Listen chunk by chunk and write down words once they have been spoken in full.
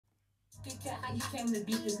cat, how you came to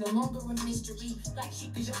be is no longer a mystery. Black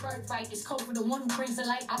sheep is your birthright. It's code for the one who brings the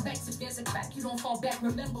light. I vex if there's a crack, you don't fall back.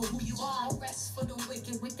 Remember who you are. No rest for the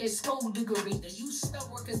wicked with their skullduggery. The use spell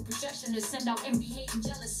workers' projection to send out envy, hate, and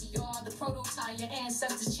jealousy. You are the prototype, your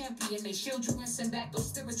ancestors champion. They shield you and send back those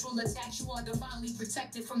spiritual attacks. You are divinely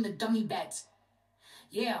protected from the dummy bats.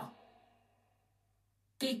 Yeah.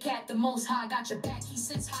 Big cat, the most high, got your back. He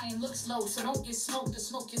sits high and looks low, so don't get smoked or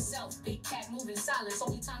smoke yourself. Big cat, move in silence.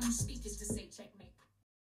 Only time you speak is to say checkmate.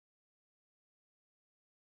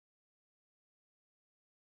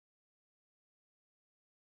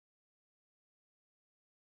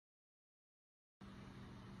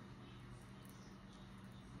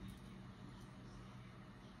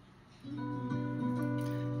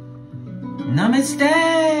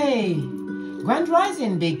 Namaste! Grand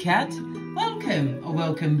Rising, Big Cat. Welcome or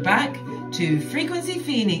welcome back to Frequency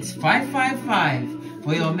Phoenix 555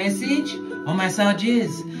 for your message or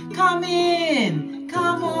massages. Come in,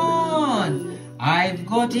 come on. I've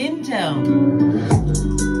got intel.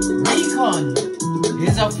 Recon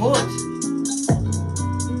is afoot.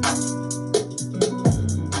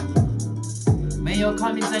 May your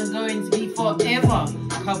comings and goings be forever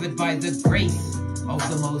covered by the grace of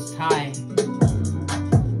the Most High.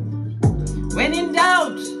 When in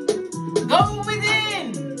doubt, go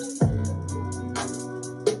within.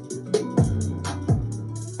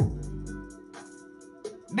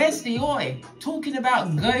 Bestie, oi, talking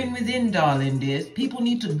about going within, darling dears. People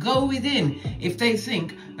need to go within if they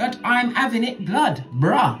think that I'm having it blood.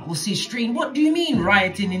 Bruh, or see stream. What do you mean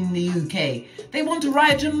rioting in the UK? They want to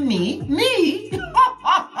riot on me? Me? Ha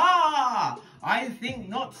ha ha! I think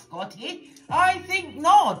not, Scotty. I think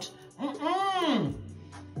not.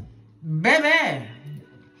 Baby.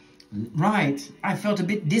 Right, I felt a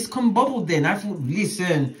bit discombobbled then. I thought,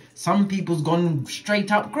 listen, some people's gone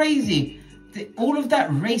straight up crazy. All of that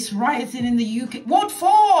race rioting in the UK, what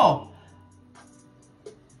for?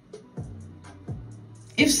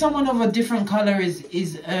 If someone of a different colour is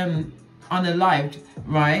unalived,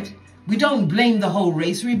 right, we don't blame the whole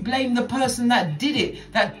race, we blame the person that did it,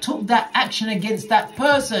 that took that action against that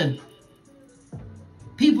person.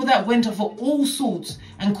 People that went off for all sorts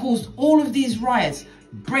and caused all of these riots,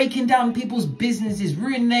 breaking down people's businesses,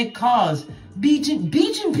 ruining their cars, beating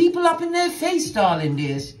people up in their face, darling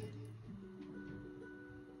dears.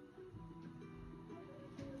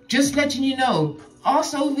 Just letting you know,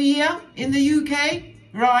 us over here in the UK,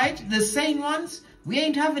 right, the sane ones, we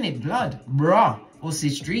ain't having it blood, bruh, or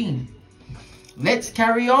sistrine. Let's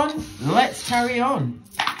carry on, let's carry on.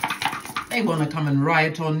 They want to come and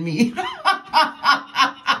riot on me.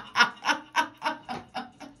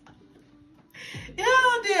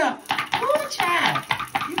 Oh dear, poor chat.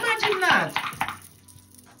 Imagine that.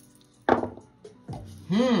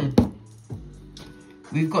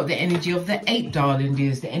 We've got the energy of the 8, darling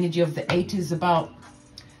dears. The energy of the 8 is about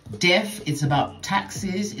death, it's about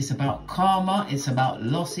taxes, it's about karma, it's about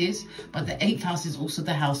losses. But the 8th house is also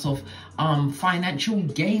the house of financial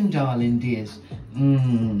gain, darling dears.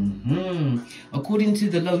 According to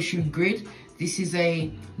the low shoe grid, this is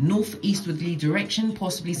a northeastwardly direction,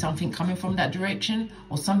 possibly something coming from that direction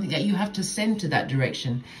or something that you have to send to that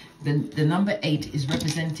direction. The number 8 is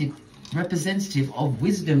representative of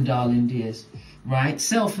wisdom, darling dears, right?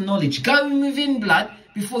 Self-knowledge, going within, blood,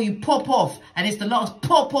 before you pop off, and it's the last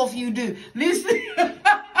pop off you do. Listen,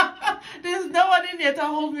 there's no one in there to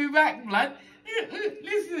hold me back, blood.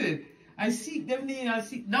 Listen, I seek them in, I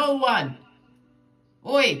seek no one.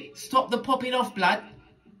 Oi, stop the popping off, blood.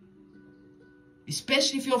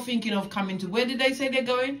 Especially if you're thinking of coming to, where did they say they're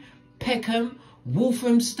going? Peckham,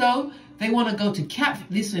 Walthamstow. They want to go to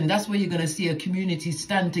listen, that's where you're going to see a community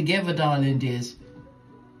stand together, darling dears.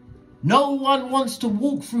 No one wants to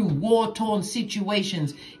walk through war-torn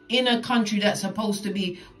situations in a country that's supposed to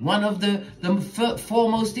be one of the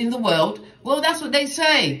foremost in the world. Well, that's what they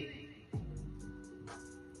say.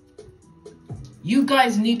 You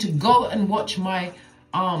guys need to go and watch my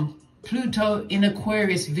Pluto in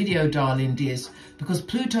Aquarius video, darling dears, because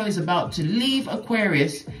Pluto is about to leave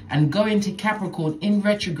Aquarius and go into Capricorn in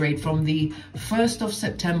retrograde from the 1st of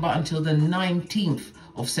September until the 19th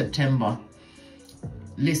of September.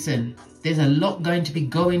 Listen, there's a lot going to be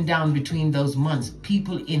going down between those months.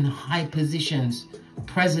 People in high positions,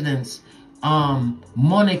 presidents,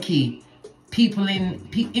 monarchy, people in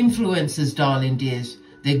influencers, darling dears.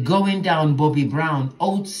 They're going down, Bobby Brown.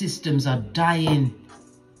 Old systems are dying.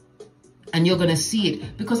 And you're going to see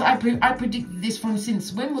it. Because I predicted this from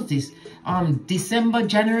since, when was this? December,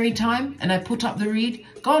 January time. And I put up the read.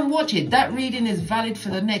 Go and watch it. That reading is valid for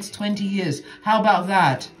the next 20 years. How about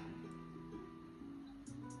that?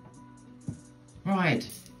 Right.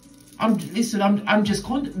 I'm just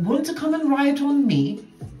want to come and riot on me,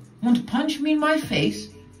 want to punch me in my face,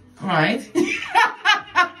 right?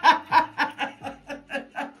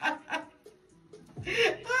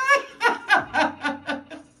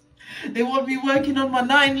 They want me working on my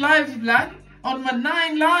 9 lives, lad. On my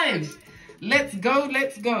 9 lives. Let's go,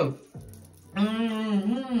 let's go.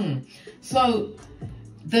 So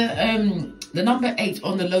the number 8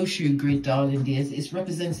 on the low shoe grid, darling dears, is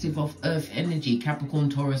representative of Earth energy, Capricorn,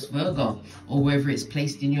 Taurus, Virgo, or wherever it's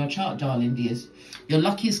placed in your chart, darling dears. Your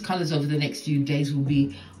luckiest colors over the next few days will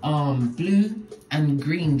be blue and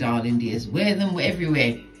green, darling dears. Wear them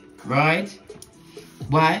everywhere, right?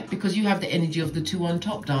 Why? Because you have the energy of the 2 on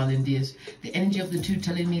top, darling dears. The energy of the 2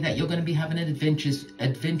 telling me that you're going to be having an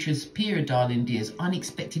adventurous period, darling dears.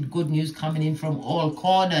 Unexpected good news coming in from all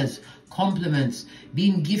corners. Compliments,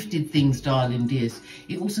 being gifted things, darling dears.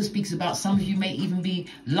 It also speaks about some of you may even be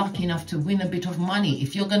lucky enough to win a bit of money.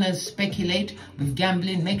 If you're going to speculate with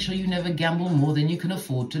gambling, make sure you never gamble more than you can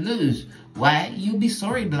afford to lose. Why? You'll be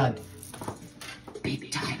sorry, blood.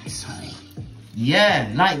 Big time sorry.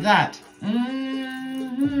 Yeah, like that.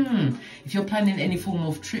 If you're planning any form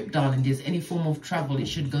of trip, darling dears, any form of travel, it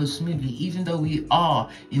should go smoothly, even though we are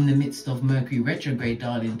in the midst of Mercury retrograde,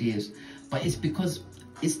 darling dears. But it's because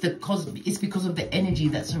of the energy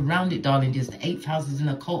that's around it, darling dears. The 8th house is an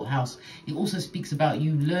occult house. It also speaks about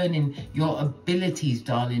you learning your abilities,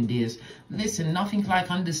 darling dears. Listen, nothing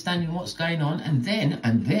like understanding what's going on and then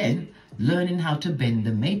learning how to bend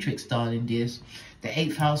the matrix, darling dears. The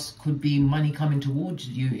 8th house could be money coming towards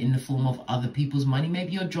you in the form of other people's money.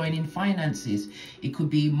 Maybe you're joining finances. It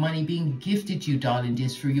could be money being gifted to you, darling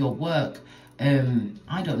dears, through your work.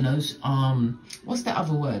 I don't know. What's the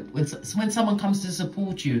other word? When someone comes to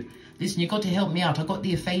support you. Listen, you got to help me out. I got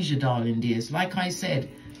the aphasia, darling dears. Like I said.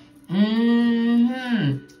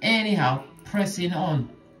 Anyhow, pressing on.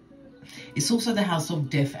 It's also the house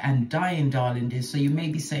of death and dying, darling dears. So you may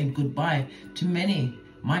be saying goodbye to many.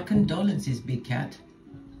 My condolences, big cat.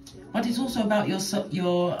 But it's also about your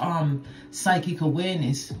psychic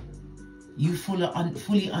awareness. You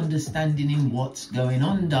fully understanding in what's going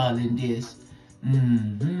on, darling dears.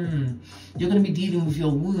 You're going to be dealing with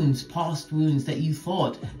your wounds, past wounds that you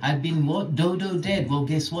thought had been what? Dodo dead. Well,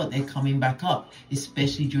 guess what? They're coming back up,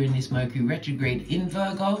 especially during this Mercury retrograde in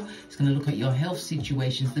Virgo. It's going to look at your health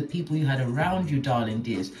situations, the people you had around you, darling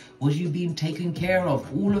dears. Was you being taken care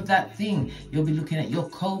of? All of that thing. You'll be looking at your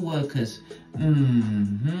co-workers.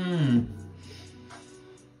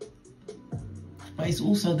 But it's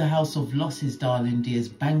also the house of losses, darling dears,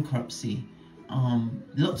 bankruptcy,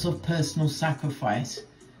 lots of personal sacrifice,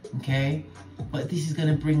 okay? But this is going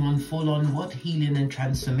to bring on full-on what? Healing and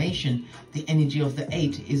transformation. The energy of the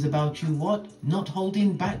 8 is about you what? Not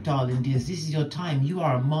holding back, darling dears. This is your time. You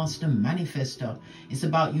are a master manifester. It's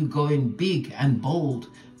about you going big and bold.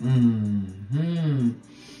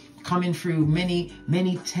 Coming through many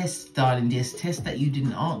tests, darling dears. Tests that you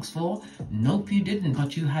didn't ask for. Nope, you didn't.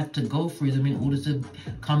 But you had to go through them in order to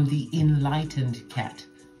become the enlightened cat.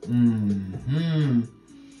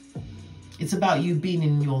 It's about you being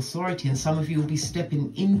in your authority, and some of you will be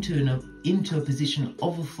stepping into a position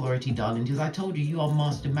of authority, darling. Because I told you, you are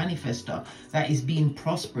master manifester. That is being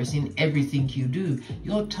prosperous in everything you do.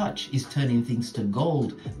 Your touch is turning things to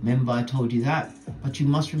gold. Remember, I told you that. But you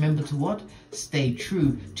must remember to what? Stay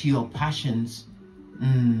true to your passions.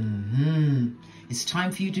 It's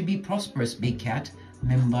time for you to be prosperous, big cat.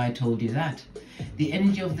 Remember, I told you that. The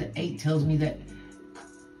energy of the 8 tells me that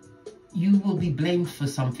you will be blamed for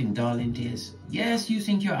something, darling dears. Yes, you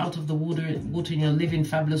think you're out of the water and you're living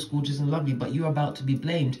fabulous, gorgeous and lovely, but you're about to be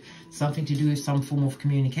blamed. Something to do with some form of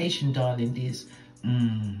communication, darling dears.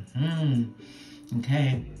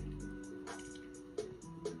 Okay.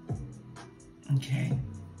 Okay.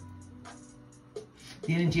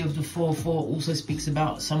 The energy of the 4-4 also speaks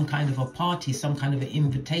about some kind of a party, some kind of an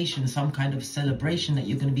invitation, some kind of celebration that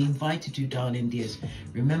you're going to be invited to, darling dears.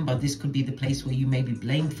 Remember, this could be the place where you may be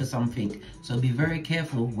blamed for something. So be very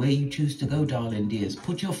careful where you choose to go, darling dears.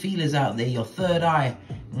 Put your feelers out there, your third eye.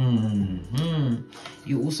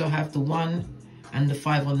 You also have the 1 and the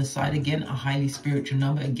 5 on the side. Again, a highly spiritual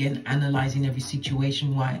number. Again, analyzing every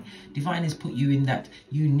situation. Why? Divine has put you in that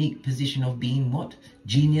unique position of being what?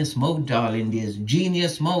 Genius mode, darling dears.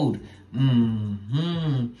 Genius mode.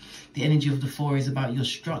 The energy of the 4 is about your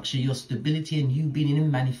structure, your stability, and you being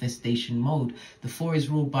in manifestation mode. The 4 is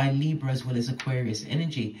ruled by Libra as well as Aquarius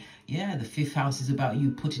energy. Yeah, the 5th house is about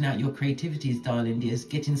you putting out your creativities, darling dears,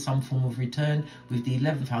 getting some form of return, with the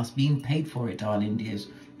 11th house being paid for it, darling dears.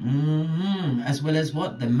 As well as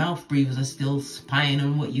what? The mouth breathers are still spying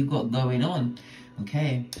on what you got going on.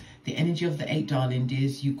 Okay. The energy of the 8, darling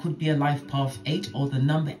dears, you could be a life path 8, or the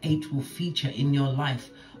number 8 will feature in your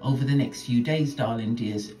life over the next few days, darling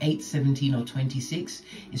dears. 8, 17 or 26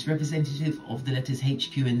 is representative of the letters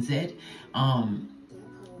H, Q and Z.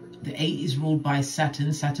 The 8 is ruled by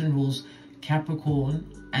Saturn. Saturn rules Capricorn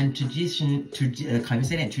and traditionally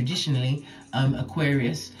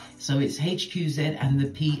Aquarius. So it's HQZ and the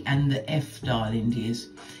P and the F, darling dears.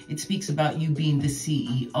 It speaks about you being the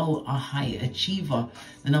CEO, a high achiever.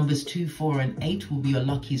 The numbers 2, 4 and 8 will be your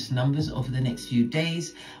luckiest numbers over the next few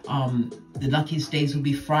days. The luckiest days will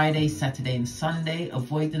be Friday, Saturday and Sunday.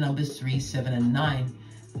 Avoid the numbers 3, 7 and 9.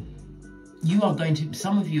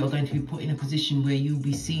 Some of you are going to be put in a position where you'll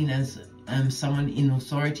be seen as someone in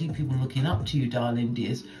authority, people looking up to you, darling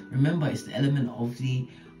dears. Remember, it's the element of the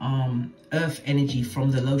earth energy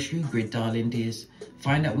from the low Shrewd grid, darling dears.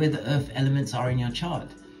 Find out where the earth elements are in your chart.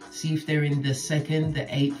 See if they're in the 2nd, the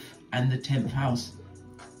 8th and the 10th house.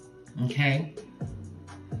 Okay.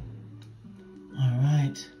 All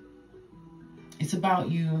right. It's about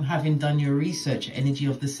you having done your research, energy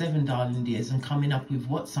of the 7, darling dears, and coming up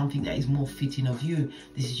with something that is more fitting of you.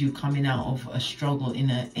 This is you coming out of a struggle in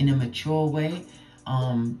a mature way.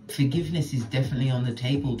 Forgiveness is definitely on the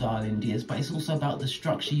table, darling dears, but it's also about the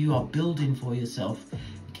structure you are building for yourself.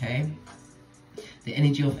 Okay. The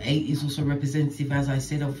energy of 8 is also representative, as I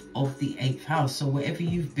said, of the 8th house. So whatever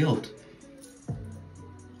you've built,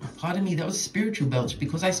 pardon me, that was spiritual belch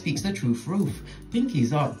because I speaks the truth. Roof,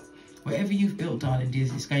 pinkies up. Whatever you've built, darling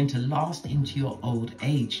dears, it's going to last into your old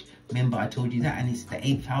age. Remember, I told you that. And it's the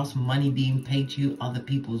 8th house, money being paid to you, other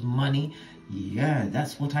people's money. Yeah,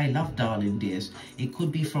 that's what I love, darling dears. It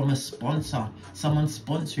could be from a sponsor, someone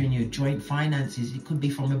sponsoring you, joint finances. It could be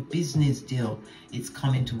from a business deal. It's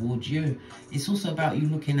coming towards you. It's also about you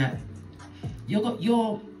looking at your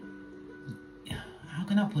how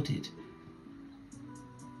can I put it?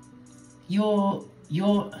 You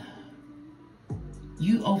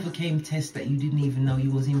overcame tests that you didn't even know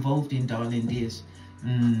you was involved in, darling dears.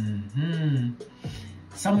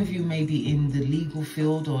 Some of you may be in the legal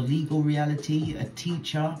field or legal reality, a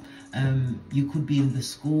teacher. You could be in the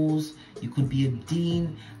schools. You could be a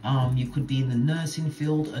dean. You could be in the nursing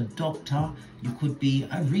field, a doctor. You could be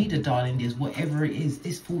a reader, darling dears. Whatever it is,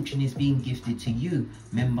 this fortune is being gifted to you.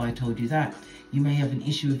 Remember, I told you that. You may have an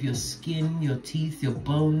issue with your skin, your teeth, your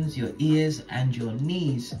bones, your ears, and your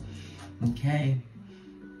knees. Okay.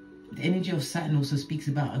 The energy of Saturn also speaks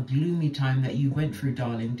about a gloomy time that you went through,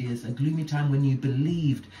 darling dears. A gloomy time when you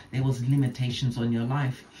believed there was limitations on your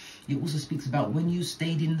life. It also speaks about when you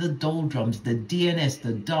stayed in the doldrums, the DNS,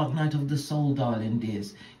 the dark night of the soul, darling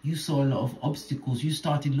dears. You saw a lot of obstacles. You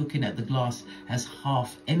started looking at the glass as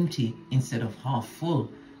half empty instead of half full.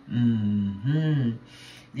 The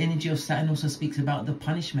energy of Saturn also speaks about the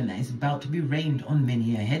punishment that is about to be rained on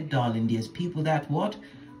many ahead, darling dears. People that what?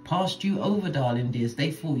 Passed you over, darling dears. They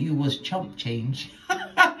thought you was chump change.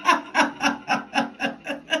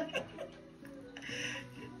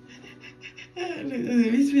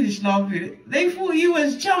 He's finished laughing. They thought you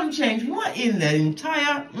was chump change. What in the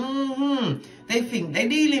entire... They think they're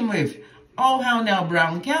dealing with. Oh, how now,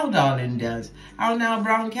 brown cow, darling dears. How now,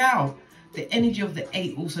 brown cow. The energy of the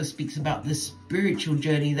 8 also speaks about the spiritual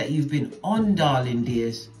journey that you've been on, darling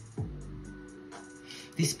dears.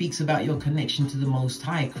 This speaks about your connection to the Most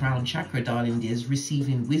High, crown chakra, darling dears,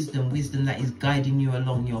 receiving wisdom that is guiding you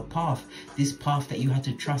along your path, this path that you had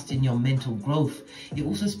to trust in your mental growth. It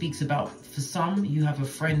also speaks about, for some, you have a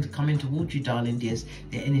friend coming towards you, darling dears,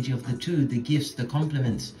 the energy of the 2, the gifts, the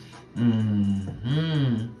compliments.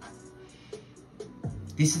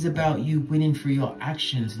 This is about you winning through your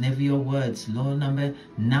actions, never your words. Law number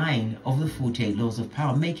 9 of the 48 laws of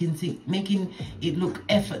power, making it look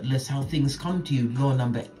effortless how things come to you. Law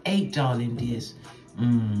number 8, darling dears.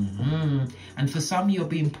 And for some, you're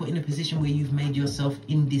being put in a position where you've made yourself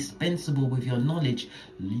indispensable with your knowledge.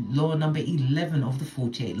 Law number 11 of the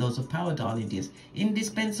 48 laws of power, darling dears.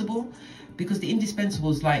 Indispensable? Because the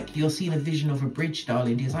indispensable is like you're seeing a vision of a bridge,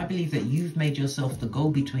 darling dears. I believe that you've made yourself the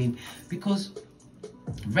go-between, because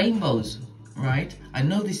rainbows, right? I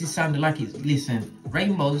know this is sounding like it. Listen,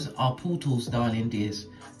 rainbows are portals, darling dears.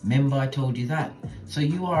 Remember, I told you that. So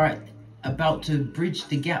you are about to bridge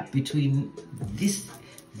the gap between this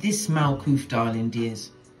Malkuth, darling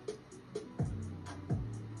dears.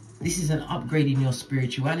 This is an upgrade in your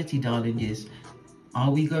spirituality, darling dears.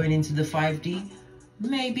 Are we going into the 5D?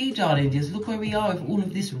 Maybe, darling dears. Look where we are with all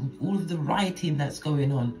of this, all of the rioting that's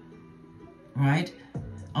going on, right?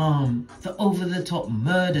 The over-the-top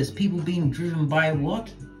murders, people being driven by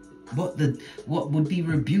what would be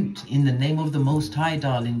rebuked in the name of the Most High,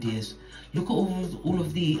 darling dears. Look at all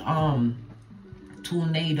of the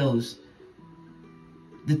tornadoes.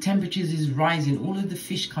 The temperatures is rising. All of the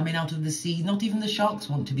fish coming out of the sea. Not even the sharks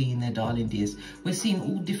want to be in there, darling dears. We're seeing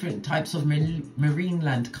all different types of marine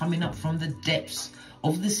land coming up from the depths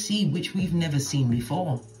of the sea, which we've never seen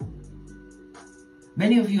before.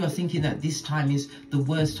 Many of you are thinking that this time is the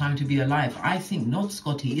worst time to be alive. I think not,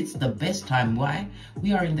 Scotty. It's the best time. Why?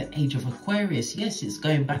 We are in the age of Aquarius. Yes, it's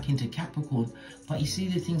going back into Capricorn. But you see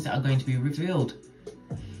the things that are going to be revealed.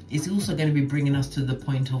 It's also going to be bringing us to the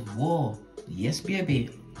point of war. Yes, baby.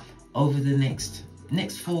 Over the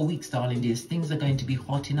next 4 weeks, darling dears, things are going to be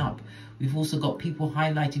hotting up. We've also got people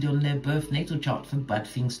highlighted on their birth natal chart for bad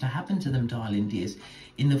things to happen to them, darling dears,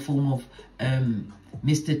 in the form of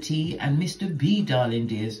Mr. T and Mr. B, darling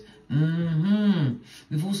dears.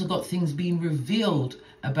 We've also got things being revealed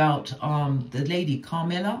about the lady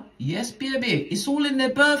Carmela. Yes, baby. It's all in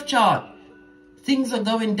their birth chart. Things are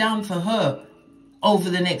going down for her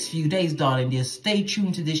over the next few days, darling dears. Stay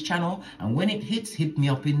tuned to this channel, and when it hits, hit me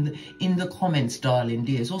up in the comments, darling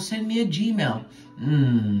dears, or send me a Gmail.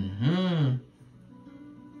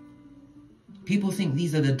 People think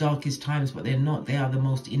these are the darkest times, but they're not. They are the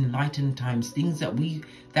most enlightened times. Things that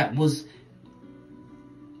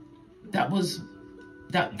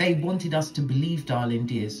they wanted us to believe, darling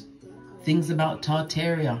dears. Things about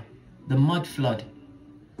Tartaria, the mud flood,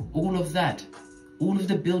 all of that, all of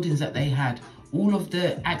the buildings that they had, all of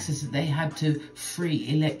the access that they had to free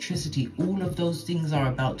electricity, all of those things are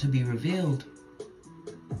about to be revealed.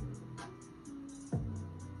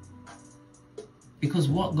 Because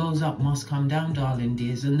what goes up must come down, darling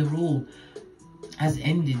dears, and the rule has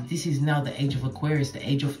ended. This is now the age of Aquarius, the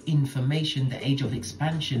age of information, the age of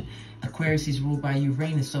expansion. Aquarius is ruled by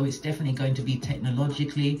Uranus, so it's definitely going to be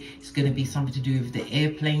technologically. It's going to be something to do with the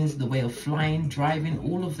airplanes, the way of flying, driving,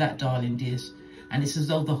 all of that, darling dears. And it's as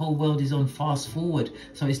though the whole world is on fast forward.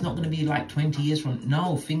 So it's not going to be like 20 years from...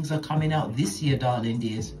 No, things are coming out this year, darling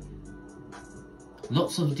dears.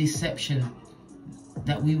 Lots of deception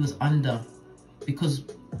that we was under. Because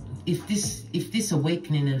if this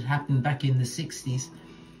awakening had happened back in the 60s,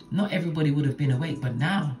 not everybody would have been awake. But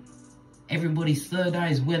now, everybody's third eye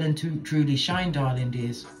is well and truly shine, darling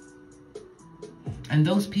dears. And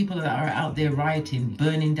those people that are out there rioting,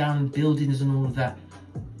 burning down buildings and all of that,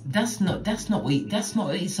 that's not what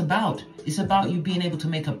it's about. It's about you being able to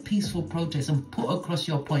make a peaceful protest and put across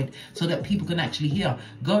your point so that people can actually hear.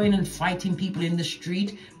 Going and fighting people in the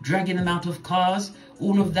street, dragging them out of cars,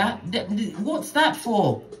 all of that. What's that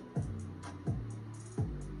for?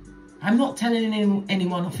 I'm not telling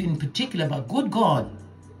anyone off in particular, but good God,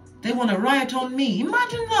 they want to riot on me.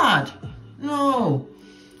 Imagine that. No.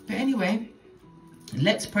 But anyway,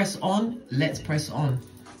 let's press on. Let's press on.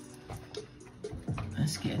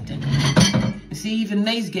 Let's get a deck. See, even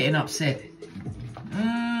May's getting upset.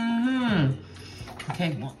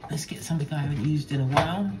 Okay, well, let's get something I haven't used in a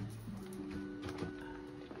while.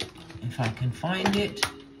 If I can find it.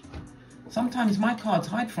 Sometimes my cards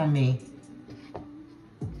hide from me.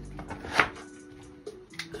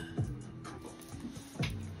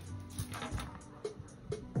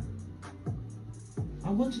 I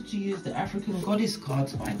wanted to use the African Goddess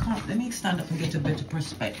cards, but I can't. Let me stand up and get a better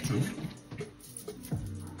perspective.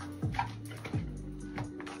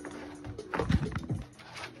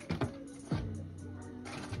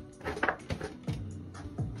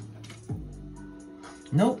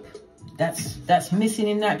 Nope, that's missing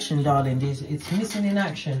in action, darling. It's missing in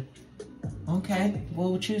action. Okay,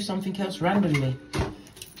 we'll choose something else randomly.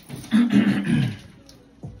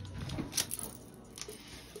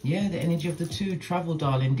 Yeah, the energy of the two, travel,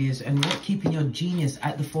 darling dears, and not keeping your genius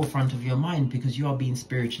at the forefront of your mind, because you are being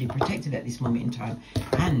spiritually protected at this moment in time,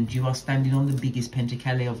 and you are standing on the biggest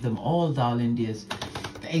pentacale of them all, darling dears.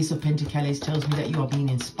 The Ace of Pentacles tells me that you are being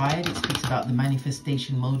inspired. It speaks about the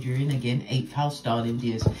manifestation mode you're in. Again, 8th house, darling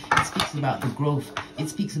dears. It speaks about the growth. It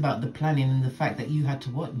speaks about the planning and the fact that you had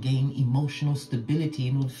to gain emotional stability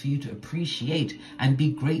in order for you to appreciate and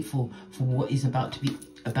be grateful for what is about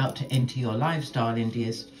to enter your lives, darling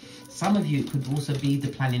dears. Some of you, it could also be the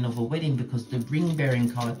planning of a wedding, because the ring bearing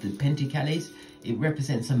card, the Pentacles, it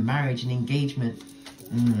represents a marriage and engagement.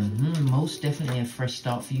 Most definitely a fresh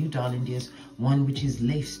start for you, darling dears. One which is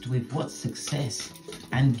laced with what? Success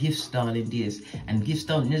and gifts, darling dears. And gifts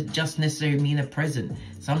don't just necessarily mean a present.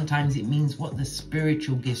 Sometimes it means what? The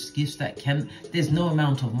spiritual gifts that can... There's no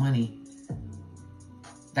amount of money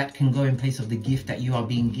that can go in place of the gift that you are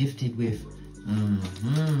being gifted with.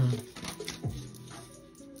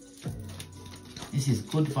 This is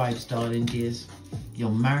good vibes, darling dears.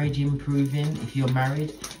 Your marriage improving, if you're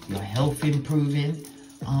married. Your health improving.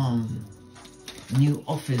 New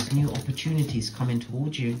offers, new opportunities coming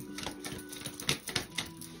towards you.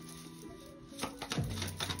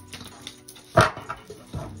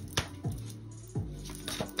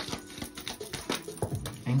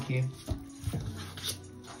 Thank you.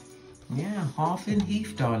 Yeah, Half and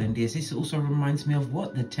Heath, darling dears. This also reminds me of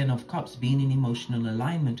what? The 10 of Cups, being in emotional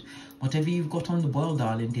alignment. Whatever you've got on the boil,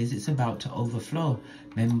 darling dears, it's about to overflow.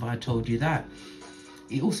 Remember, I told you that.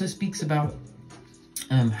 It also speaks about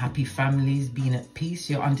happy families, being at peace.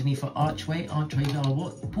 You're underneath an archway. Archways are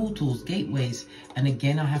what? Portals, gateways. And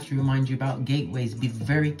again, I have to remind you about gateways. Be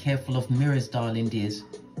very careful of mirrors, darling dears.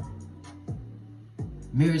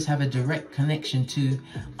 Mirrors have a direct connection to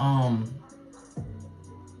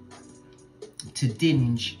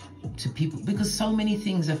dinge, to people, because so many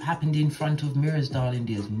things have happened in front of mirrors, darling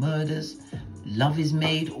dears. Murders, love is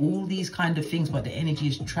made, all these kind of things, but the energy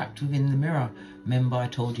is trapped within the mirror. Remember, I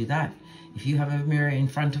told you that. If you have a mirror in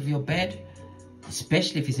front of your bed,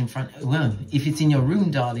 especially if it's in front, well, if it's in your room,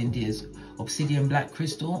 darling dears, obsidian black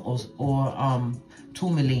crystal or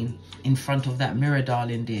tourmaline in front of that mirror,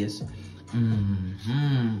 darling dears.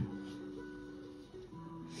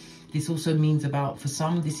 This also means about, for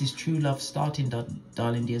some, this is true love starting,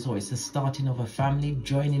 darling dears, or it's the starting of a family,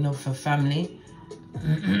 joining of a family.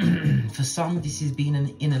 For some, this is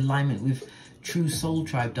being in alignment with true soul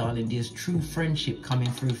tribe, darling dears, true friendship coming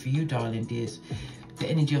through for you, darling dears. The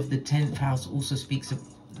energy of the 10th house also speaks of,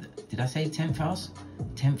 did I say 10th house?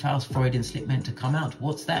 10th house, Freudian slip meant to come out.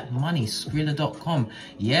 What's that? Money, Skrilla.com.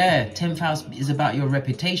 Yeah, 10th house is about your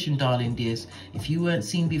reputation, darling dears. If you weren't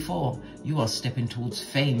seen before, you are stepping towards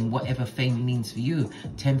fame, whatever fame means for you.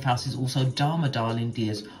 10th house is also Dharma, darling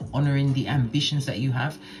dears, honoring the ambitions that you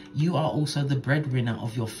have. You are also the breadwinner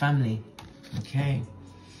of your family. Okay.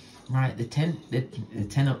 Right, the 10,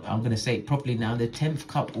 I'm going to say it properly now. The 10th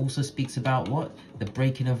cup also speaks about what? The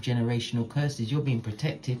breaking of generational curses. You're being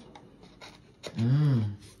protected.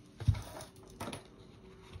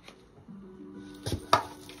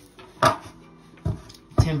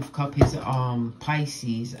 10th cup is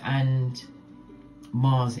Pisces and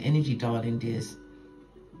Mars energy, darling dears.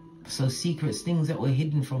 So secrets, things that were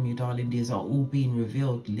hidden from you, darling dears, are all being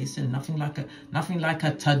revealed. Listen, nothing like a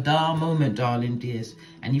ta-da moment, darling dears.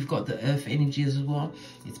 And you've got the earth energy as well.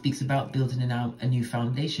 It speaks about building a new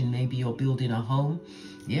foundation. Maybe you're building a home.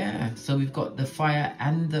 Yeah, so we've got the fire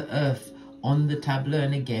and the earth on the tableau.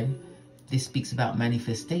 And again, this speaks about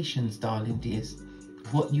manifestations, darling dears.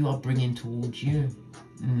 What you are bringing towards you.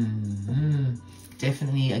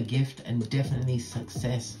 Definitely a gift and definitely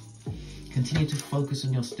success. Continue to focus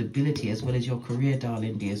on your stability as well as your career,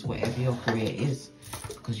 darling dears, whatever your career is,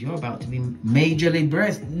 because you're about to be majorly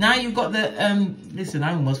blessed. Now you've got the, listen,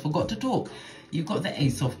 I almost forgot to talk. You've got the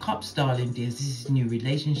Ace of Cups, darling dears. This is new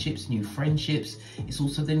relationships, new friendships. It's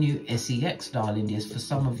also the new SEX, darling dears, for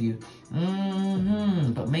some of you.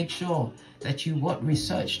 But make sure that you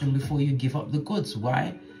research them before you give up the goods.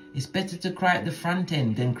 Why? It's better to cry at the front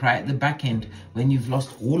end than cry at the back end when you've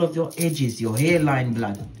lost all of your edges, your hairline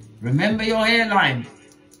blood. Remember your hairline.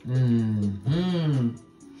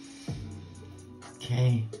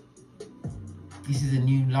 Okay. This is a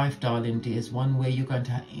new life, darling dears. One where you're going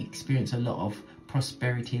to experience a lot of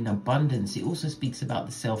prosperity and abundance. It also speaks about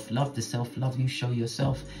the self-love you show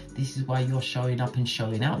yourself. This is why you're showing up and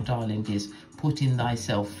showing out, darling dears. Putting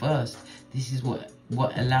thyself first. This is what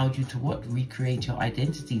allowed you to recreate your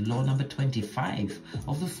identity. Law number 25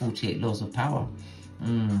 of the 48 laws of power.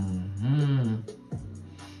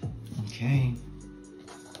 Okay.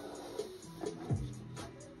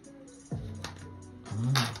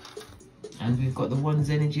 And we've got the one's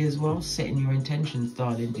energy as well, setting your intentions,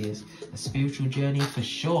 darling dears. A spiritual journey for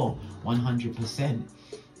sure, 100%.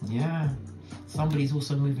 Yeah. Somebody's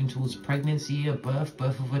also moving towards pregnancy, a birth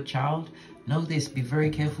of a child. Know this, be very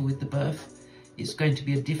careful with the birth. It's going to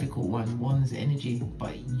be a difficult one, one's energy,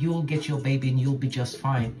 but you'll get your baby and you'll be just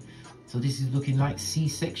fine. So this is looking like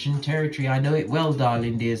C-section territory. I know it well,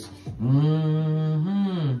 darling dears.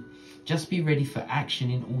 Just be ready for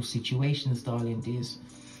action in all situations, darling dears.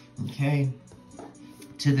 Okay.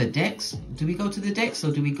 To the decks. Do we go to the decks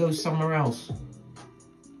or do we go somewhere else?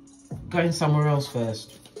 Going somewhere else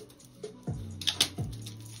first.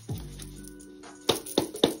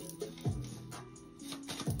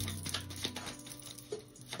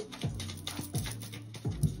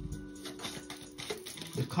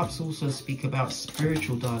 Cups also speak about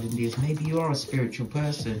spiritual, darling dears. Maybe you are a spiritual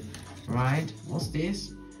person, right? What's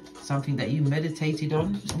this? Something that you meditated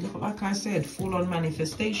on. And like I said, full-on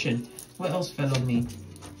manifestation. What else fell on me?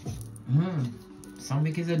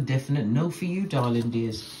 Something is a definite no for you, darling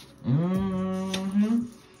dears.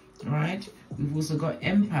 Right? We've also got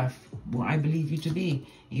empath, what I believe you to be.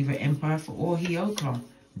 Either empath or Hioka.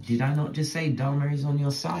 Did I not just say Dharma is on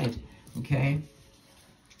your side? Okay.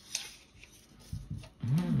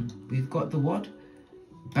 We've got the what?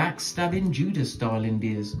 Backstabbing Judas, darling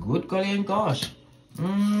dears. Good golly and gosh.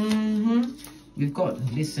 We've got,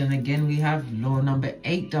 listen, again, we have law number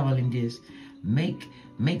 8, darling dears. Make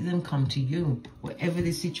them come to you. Whatever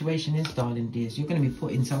the situation is, darling dears, you're going to be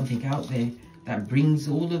putting something out there that brings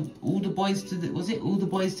all the boys to the, all the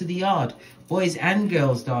boys to the yard, boys and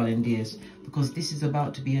girls, darling dears, because this is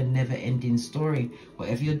about to be a never-ending story.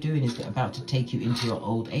 Whatever you're doing is about to take you into your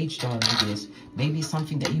old age, darling dears. Maybe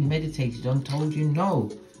something that you meditated on told you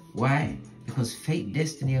no. Why? Because fate,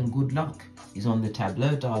 destiny, and good luck is on the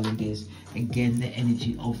tableau, darling dears. Again, the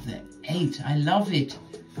energy of the 8. I love it.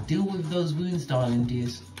 Deal with those wounds, darling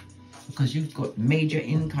dears, because you've got major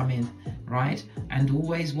incoming, right? And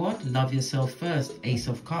always what? Love yourself first. Ace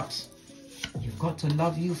of Cups. You've got to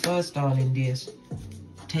love you first, darling dears.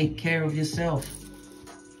 Take care of yourself.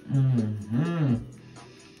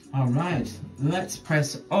 All right, let's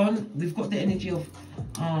press on. We've got the energy of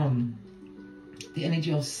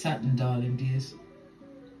Saturn, darling dears.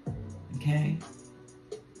 Okay,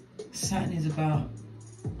 Saturn is about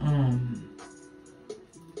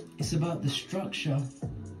it's about the structure,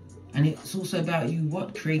 and it's also about you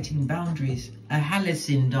creating boundaries. A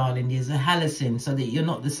halocene, darling dears, a halocene, so that you're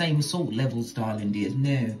not the same salt levels, darling dears.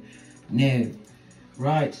 No.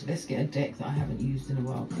 Right, let's get a deck that I haven't used in a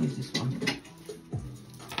while. Use this one.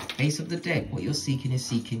 Base of the deck, what you're seeking is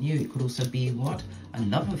seeking you. It could also be what? A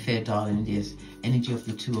love affair, darling dears. Energy of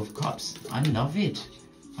the 2 of Cups. I love it.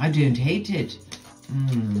 I don't hate it.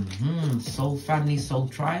 Soul family, soul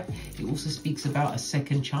tribe. It also speaks about a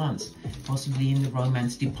second chance, possibly in the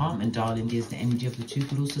romance department, darling dears. The energy of the 2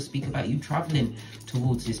 could also speak about you traveling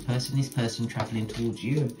towards this person traveling towards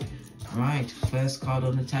you. Right, first card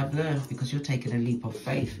on the tableau, because you're taking a leap of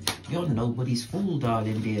faith. You're nobody's fool,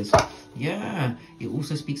 darling dears. Yeah, it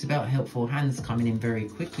also speaks about helpful hands coming in very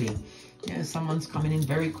quickly. Yeah, someone's coming in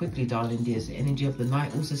very quickly, darling dears. The energy of the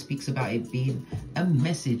Knight also speaks about it being a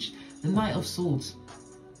message. The Knight of Swords.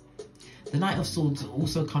 The Knight of Swords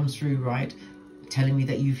also comes through, right, telling me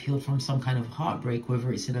that you've healed from some kind of heartbreak,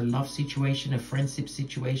 whether it's in a love situation, a friendship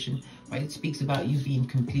situation, but it speaks about you being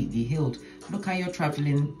completely healed. Look how you're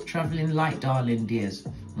traveling light, darling dears.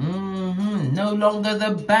 No longer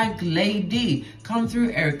the bag lady. Come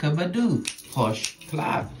through, Erica Badu. Posh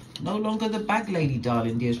clap. No longer the bag lady,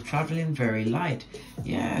 darling dears. Traveling very light.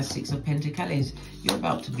 Yeah, 6 of Pentacles. You're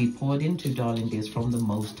about to be poured into, darling dears, from the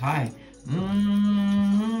Most High.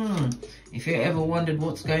 If you ever wondered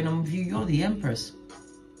what's going on with you, you're the Empress,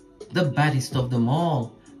 the baddest of them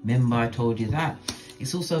all. Remember, I told you that.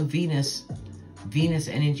 It's also Venus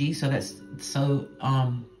energy. So that's oh,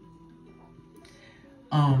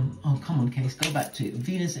 come on, Case, go back to it.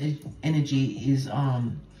 Venus energy is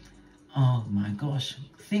oh my gosh,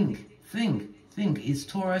 think. It's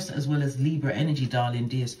Taurus as well as Libra energy, darling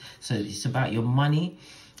dears. So it's about your money.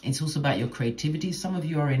 It's also about your creativity. Some of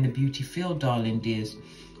you are in the beauty field, darling dears.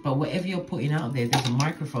 But whatever you're putting out there, there's a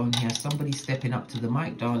microphone here. Somebody stepping up to the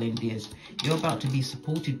mic, darling dears. You're about to be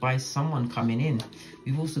supported by someone coming in.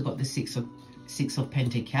 We've also got the six of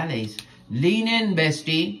Pentacles. Lean in,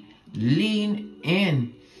 bestie. Lean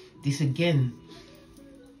in. This again,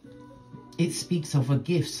 it speaks of a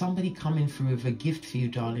gift. Somebody coming through with a gift for you,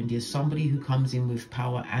 darling dear. Somebody who comes in with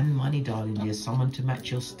power and money, darling dear. Someone to match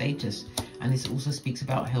your status. And this also speaks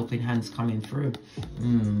about helping hands coming through.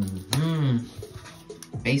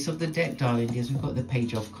 Base of the deck, darling dears. We've got the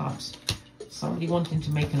Page of Cups. Somebody wanting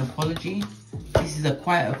to make an apology. This is a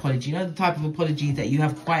quiet apology. You know, the type of apology that you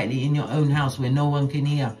have quietly in your own house where no one can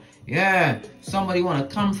hear. Yeah, somebody want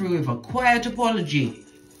to come through with a quiet apology.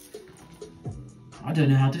 I don't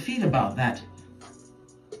know how to feel about that.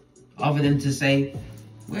 Other than to say,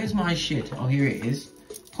 where's my shit? Oh, here it is.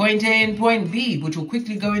 Point A and point B, which will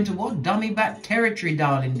quickly go into what? Dummy bat territory,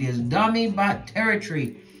 darling dears. Dummy bat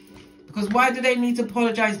territory. Because why do they need to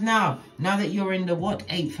apologize now? Now that you're in the what?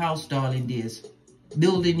 8th house, darling dears.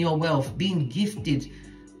 Building your wealth, being gifted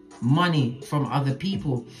money from other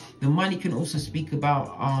people. The money can also speak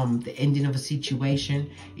about the ending of a situation.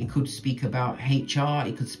 It could speak about HR.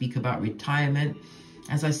 It could speak about retirement.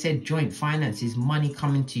 As I said, joint finances, money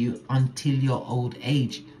coming to you until your old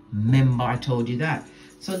age. Remember, I told you that.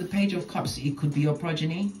 So the Page of Cups, it could be your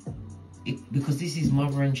progeny. Because this is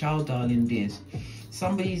mother and child, darling dears.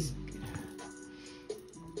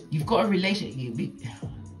 You've got a relationship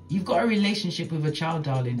with a child,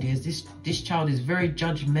 darling dears. This child is very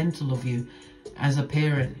judgmental of you as a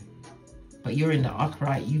parent. But you're in the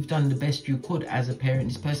upright. You've done the best you could as a parent.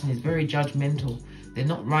 This person is very judgmental. They're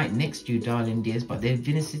not right next to you, darling dears. But they're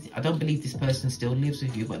I don't believe this person still lives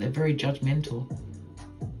with you. But they're very judgmental.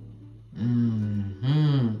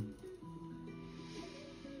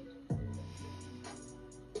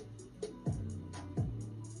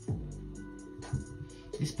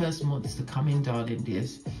 This person wants to come in, darling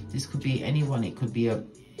dears. This could be anyone. It could be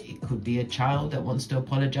a child that wants to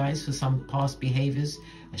apologize for some past behaviors,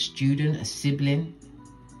 a student, a sibling.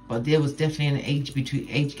 But there was definitely an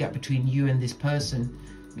age gap between you and this person.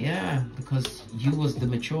 Yeah, because you was the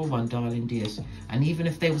mature one, darling dears. And even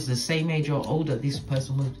if they was the same age or older, this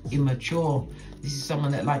person was immature. This is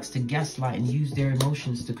someone that likes to gaslight and use their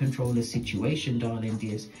emotions to control the situation, darling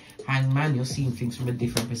dears. Hangman, you're seeing things from a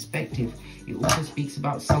different perspective. It also speaks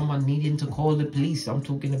about someone needing to call the police. I'm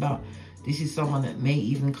talking about, this is someone that may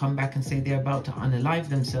even come back and say they're about to unalive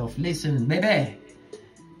themselves. Listen, baby,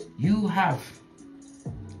 you have,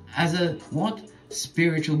 as a what?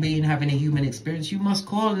 Spiritual being having a human experience, you must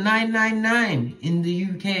call 999 in the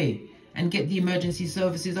UK and get the emergency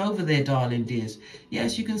services over there, darling dears.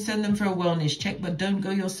 Yes, you can send them for a wellness check, but don't go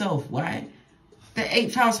yourself. Why? The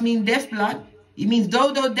 8th house means death blood. It means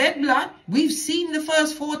dodo dead blood. We've seen the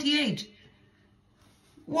first 48.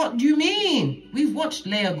 What do you mean? We've watched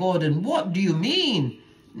Leah Gordon. What do you mean?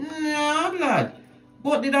 No, blood.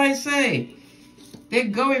 What did I say? They're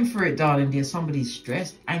going for it, darling dear. Somebody's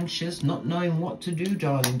stressed, anxious, not knowing what to do,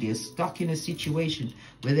 darling dear. Stuck in a situation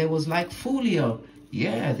where there was like Folio.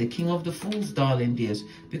 Yeah, the king of the fools, darling dears.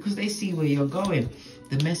 Because they see where you're going.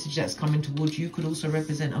 The message that's coming towards you could also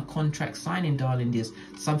represent a contract signing, darling dears.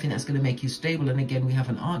 Something that's going to make you stable. And again, we have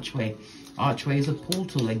an archway. Archway is a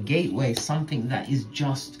portal, a gateway. Something that is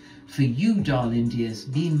just for you, darling dears.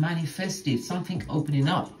 Being manifested. Something opening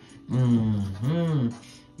up.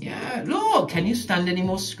 Yeah, Lord, can you stand any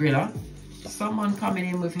more Skrilla? Someone coming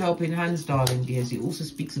in with helping hands, darling dears. It also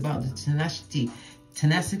speaks about the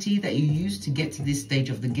tenacity that you use to get to this stage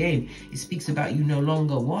of the game. It speaks about you no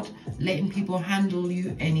longer what? Letting people handle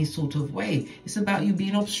you any sort of way. It's about you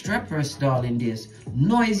being obstreperous, darling dears.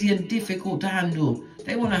 Noisy and difficult to handle.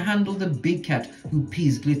 They want to handle the big cat who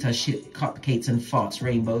pees glitter shit, cupcakes and farts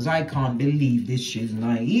rainbows. I can't believe this shit's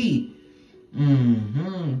naive.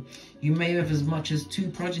 You may have as much as 2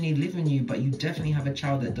 progeny live in you, but you definitely have a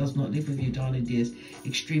child that does not live with you, darling dears.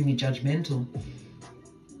 Extremely judgmental.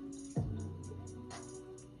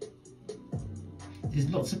 There's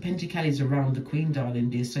lots of pentacles around the queen, darling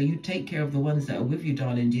dears. So you take care of the ones that are with you,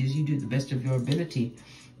 darling dears. You do the best of your ability.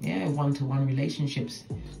 Yeah, one-to-one relationships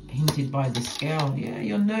hinted by the scale. Yeah,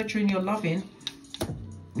 you're nurturing, you're loving.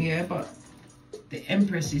 Yeah, but the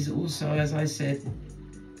Empress is also, as I said,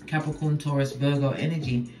 Capricorn, Taurus, Virgo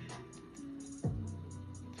energy.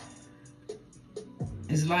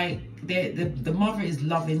 It's like the mother is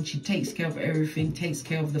loving. She takes care of everything, takes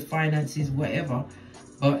care of the finances, whatever.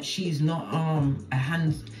 But she's not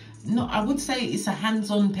I would say it's a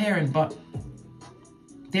hands-on parent, but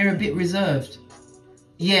they're a bit reserved.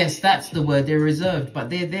 Yes, that's the word. They're reserved, but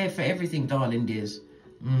they're there for everything, darling dears.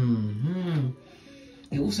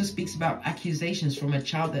 It also speaks about accusations from a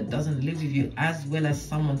child that doesn't live with you, as well as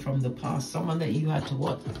someone from the past. Someone that you had to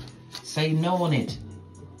what? Say no on it.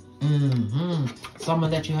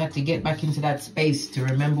 Someone that you had to get back into that space to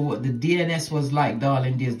remember what the DNS was like,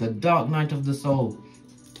 darling dears. The dark night of the soul.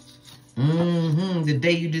 The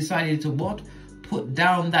day you decided to what? Put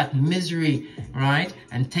down that misery, right?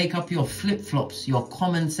 And take up your flip-flops. Your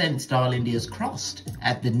common sense, darling dears, crossed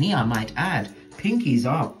at the knee, I might add. Pinkies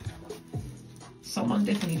up. Someone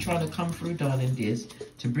definitely trying to come through, darling dears,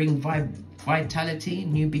 to bring vitality,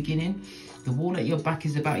 new beginning. The wall at your back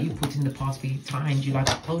is about you putting the past behind you like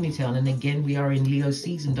a ponytail. And again, we are in Leo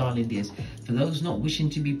season, darling dears. For those not wishing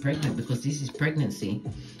to be pregnant, because this is pregnancy,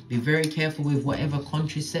 be very careful with whatever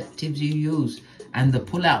contraceptives you use. And the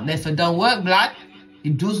pull-out method don't work, blood.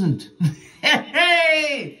 It doesn't.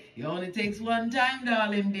 Hey! It only takes one time,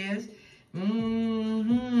 darling dears.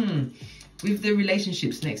 With the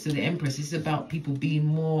relationships next to the Empress, it's about people being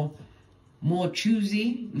more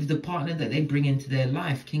choosy with the partner that they bring into their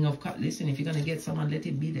life. King of Cups. Listen, if you're going to get someone, let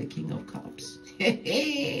it be the King of Cups.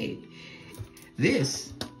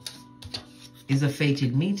 This is a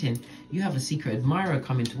fated meeting. You have a secret admirer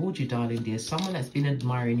coming towards you, darling dear. Someone that's been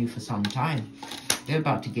admiring you for some time. They're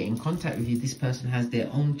about to get in contact with you. This person has their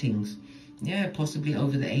own things. Yeah, possibly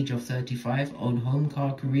over the age of 35. Own home,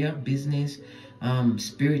 car, career, business,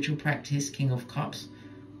 spiritual practice, King of Cups.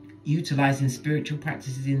 Utilizing spiritual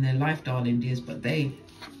practices in their life, darling dears. But they...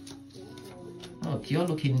 Look, you're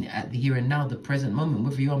looking at the here and now, the present moment.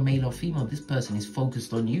 Whether you're male or female, this person is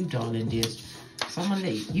focused on you, darling dears. Someone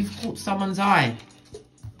that you've caught someone's eye.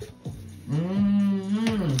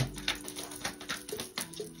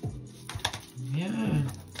 Yeah.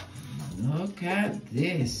 Look at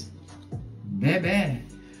this. Baby.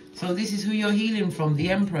 So this is who you're healing from,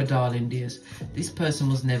 the Emperor, darling dears. This person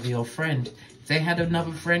was never your friend. If they had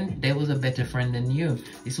another friend, there was a better friend than you.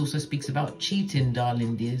 This also speaks about cheating,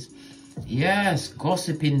 darling dears. Yes,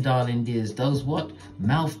 gossiping, darling dears. Those what?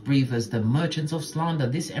 Mouth breathers, the merchants of slander.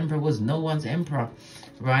 This Emperor was no one's emperor,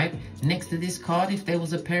 right? Next to this card, if there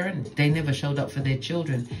was a parent, they never showed up for their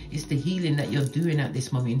children. It's the healing that you're doing at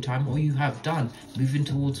this moment in time, or you have done. Moving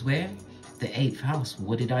towards where? The 8th house.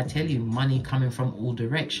 What did I tell you? Money coming from all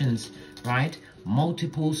directions, right?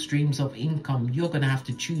 Multiple streams of income. You're going to have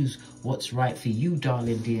to choose what's right for you,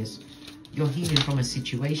 darling dears. You're healing from a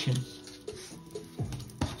situation.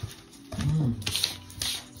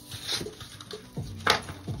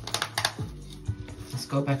 Let's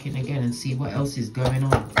go back in again and see what else is going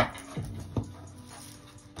on.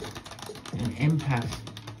 An empath.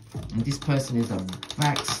 And this person is a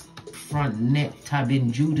front neck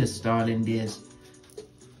tabbing Judas, darling dears.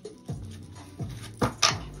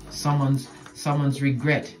 Someone's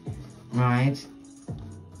regret, right,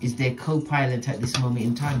 is their co-pilot at this moment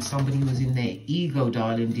in time. Somebody was in their ego,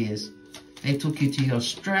 darling dears. They took you to your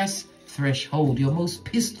stress threshold, your most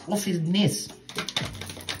pissed offness.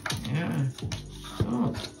 Yeah.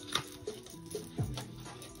 Oh.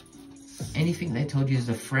 Anything they told you as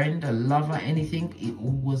a friend, a lover, anything, it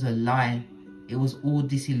all was a lie. It was all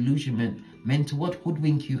disillusionment. Meant to what?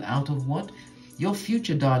 Hoodwink you out of what? Your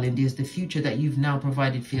future, darling, is the future that you've now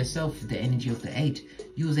provided for yourself with the energy of the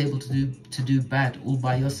 8. You was able to do bad all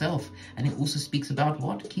by yourself. And it also speaks about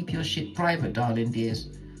what? Keep your shit private, darling dears.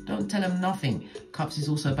 Don't tell them nothing. Cups is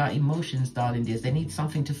also about emotions, darling dears. They need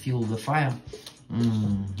something to fuel the fire.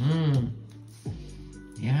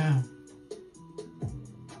 Yeah.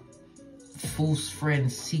 False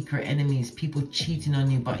friends, secret enemies, people cheating on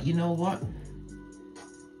you. But you know what?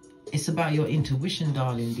 It's about your intuition,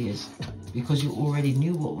 darling dears, because you already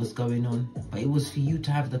knew what was going on. But it was for you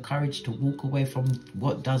to have the courage to walk away from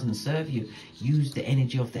what doesn't serve you. Use the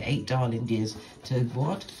energy of the 8, darling dears, to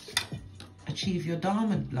what? Achieve your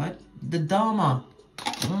Dharma, blood. The Dharma.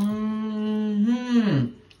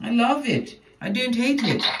 I love it. I don't hate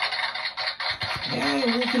it.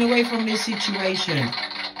 Yeah, walking away from this situation.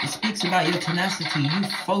 It speaks about your tenacity. You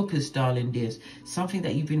focus, darling dears. Something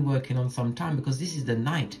that you've been working on some time, because this is the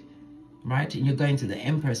Knight, right? And you're going to the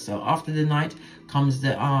Empress. So after the Knight comes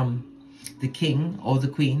the King or the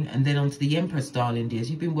Queen, and then onto the Empress, darling dears.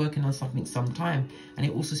 You've been working on something some time. And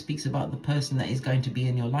it also speaks about the person that is going to be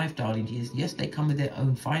in your life, darling dears. Yes, they come with their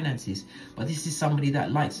own finances, but this is somebody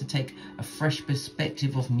that likes to take a fresh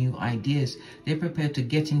perspective of new ideas. They're prepared to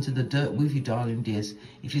get into the dirt with you, darling dears.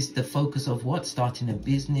 If it's the focus of what? Starting a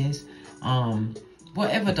business,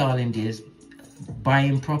 whatever, darling dears.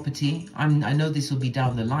 Buying property. I know this will be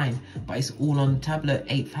down the line, but it's all on tablet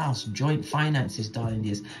 8th house. Joint finances, darling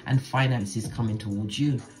dears, and finances coming towards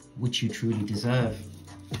you, which you truly deserve.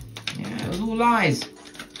 Yeah, it was all lies.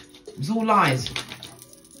 It was all lies.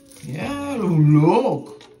 Yeah,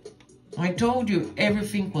 look. I told you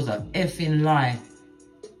everything was a effing lie.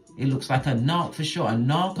 It looks like a narc for sure. A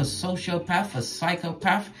narc, a sociopath, a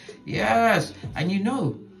psychopath. Yes. And you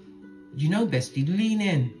know, bestie, lean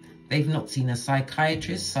in. They've not seen a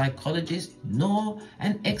psychiatrist, psychologist, nor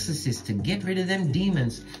an exorcist to get rid of them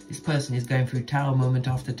demons. This person is going through tower moment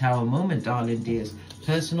after tower moment, darling dears.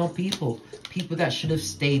 Personal people. People that should have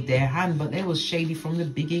stayed their hand, but they was shady from the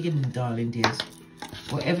beginning, darling dears.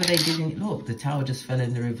 Whatever they did, look, the tower just fell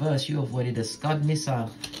in the reverse. You avoided a Scud missile.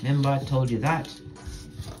 Remember, I told you that.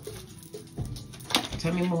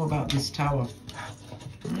 Tell me more about this tower.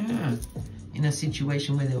 Yeah. In a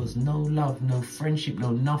situation where there was no love, no friendship,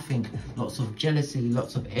 no nothing. Lots of jealousy,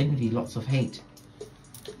 lots of envy, lots of hate.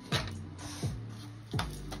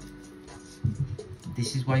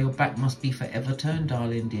 This is why your back must be forever turned,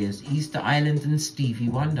 darling dears. Easter Island and Stevie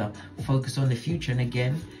Wonder. Focus on the future. And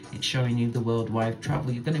again, it's showing you the worldwide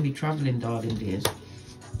travel. You're going to be traveling, darling dears.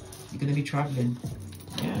 You're going to be traveling.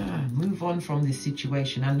 Yeah, move on from this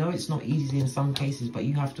situation. I know it's not easy in some cases, but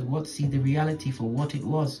you have to see the reality for what it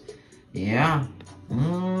was. Yeah.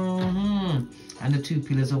 And the 2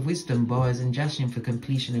 pillars of wisdom, Boaz and Jashin, for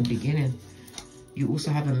completion and beginning. You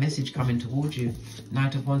also have a message coming towards you.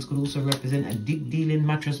 Knight of Wands could also represent a dick dealing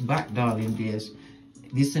mattress back, darling dears.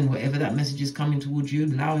 Listen, whatever that message is coming towards you,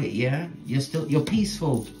 allow it, yeah? You're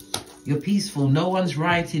peaceful. You're peaceful. No one's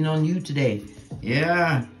rioting on you today.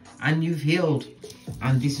 Yeah. And you've healed.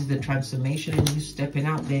 And this is the transformation and you stepping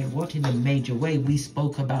out there. What in a major way? We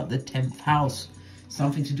spoke about the 10th house.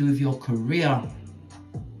 Something to do with your career.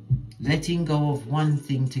 Letting go of one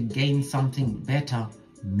thing to gain something better.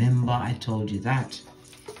 Remember, I told you that.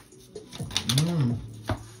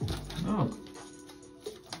 Look.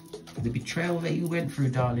 The betrayal that you went through,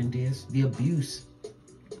 darling dears. The abuse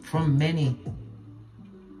from many.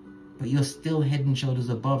 But you're still head and shoulders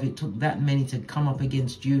above. It took that many to come up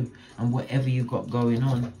against you and whatever you got going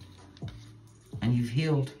on. And you've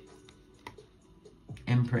healed.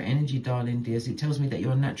 Emperor energy, darling dears. It tells me that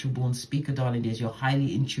you're a natural born speaker, darling dears. You're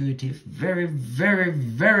highly intuitive. Very, very,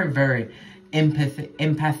 very, very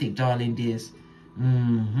empathic, darling dears.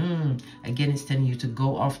 Again, it's telling you to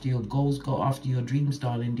go after your goals, go after your dreams,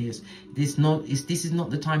 darling dears. This is not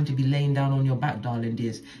the time to be laying down on your back, darling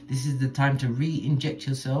dears. This is the time to re-inject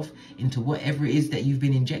yourself into whatever it is that you've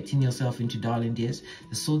been injecting yourself into, darling dears.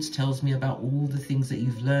 The swords tells me about all the things that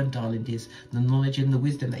you've learned, darling dears, the knowledge and the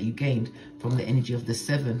wisdom that you gained from the energy of the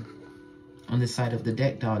 7 on the side of the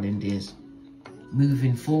deck, darling dears.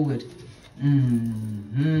 Moving forward.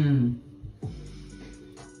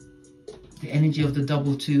 The energy of the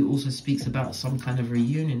double 2 also speaks about some kind of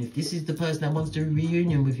reunion. If this is the person that wants to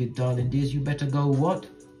reunion with you, darling dears, you better go what?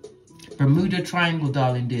 Bermuda Triangle,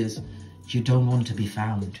 darling dears. You don't want to be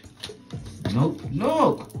found. Nope.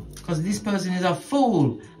 Look, because this person is a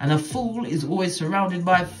fool, and a fool is always surrounded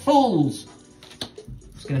by fools.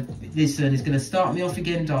 This is gonna start me off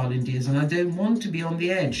again, darling dears, and I don't want to be on the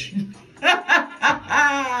edge.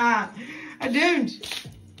 I don't.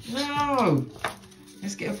 No.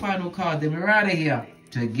 Let's get a final card, then we're out of here.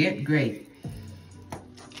 To get great.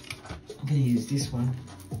 I'm going to use this one.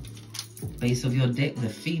 Base of your deck, the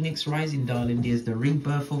Phoenix Rising, darling dears. The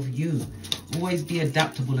rebirth of you. Always be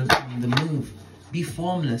adaptable and on the move. Be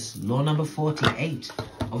formless. Law number 48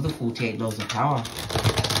 of the 48 laws of power.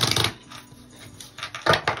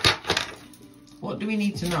 What do we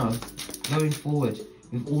need to know going forward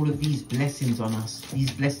with all of these blessings on us? These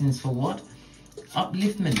blessings for what?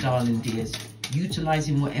 Upliftment, darling dears.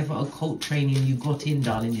 Utilizing whatever occult training you got in,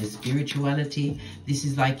 darling, your spirituality. This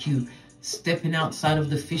is like you stepping outside of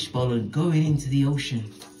the fishbowl and going into the ocean.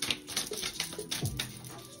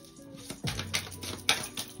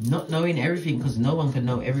 Not knowing everything, because no one can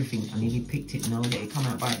know everything. I nearly picked it, no, let it come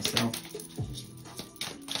out by itself.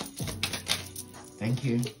 Thank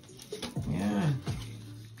you. Yeah.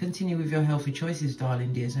 Continue with your healthy choices,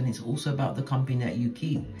 darling dears. And it's also about the company that you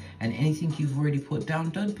keep. And anything you've already put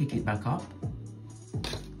down, don't pick it back up.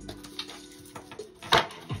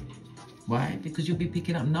 Why? Because you'll be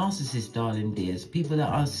picking up narcissists, darling dears. People that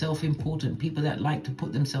are self-important. People that like to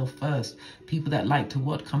put themselves first. People that like to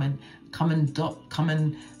what? Come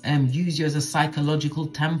and use you as a psychological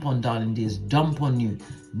tampon, darling dears. Dump on you.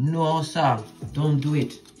 No, sir. Don't do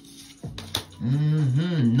it.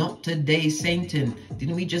 Not today, Satan.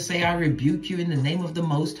 Didn't we just say I rebuke you in the name of the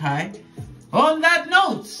Most High? On that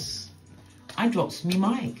note, I drops me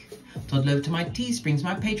mic. Toddle over to my Teesprings,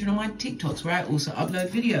 my Patreon, and my TikToks, where I also upload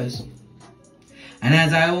videos. And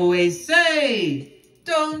as I always say,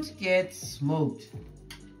 don't get smoked.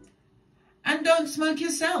 And don't smoke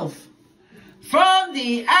yourself. From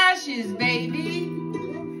the ashes, baby.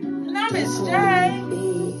 Namaste.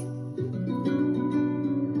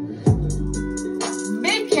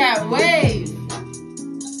 Big cat wave.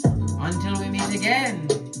 Until we meet again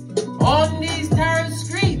on these tarot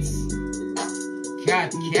streets.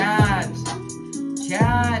 Cat, cat.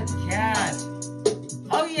 Cat, cat.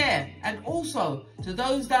 Oh yeah, and also to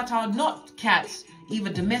those that are not cats,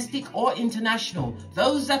 either domestic or international,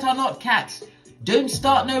 those that are not cats, don't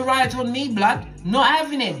start no riot on me, blood. Not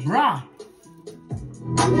having it, bruh.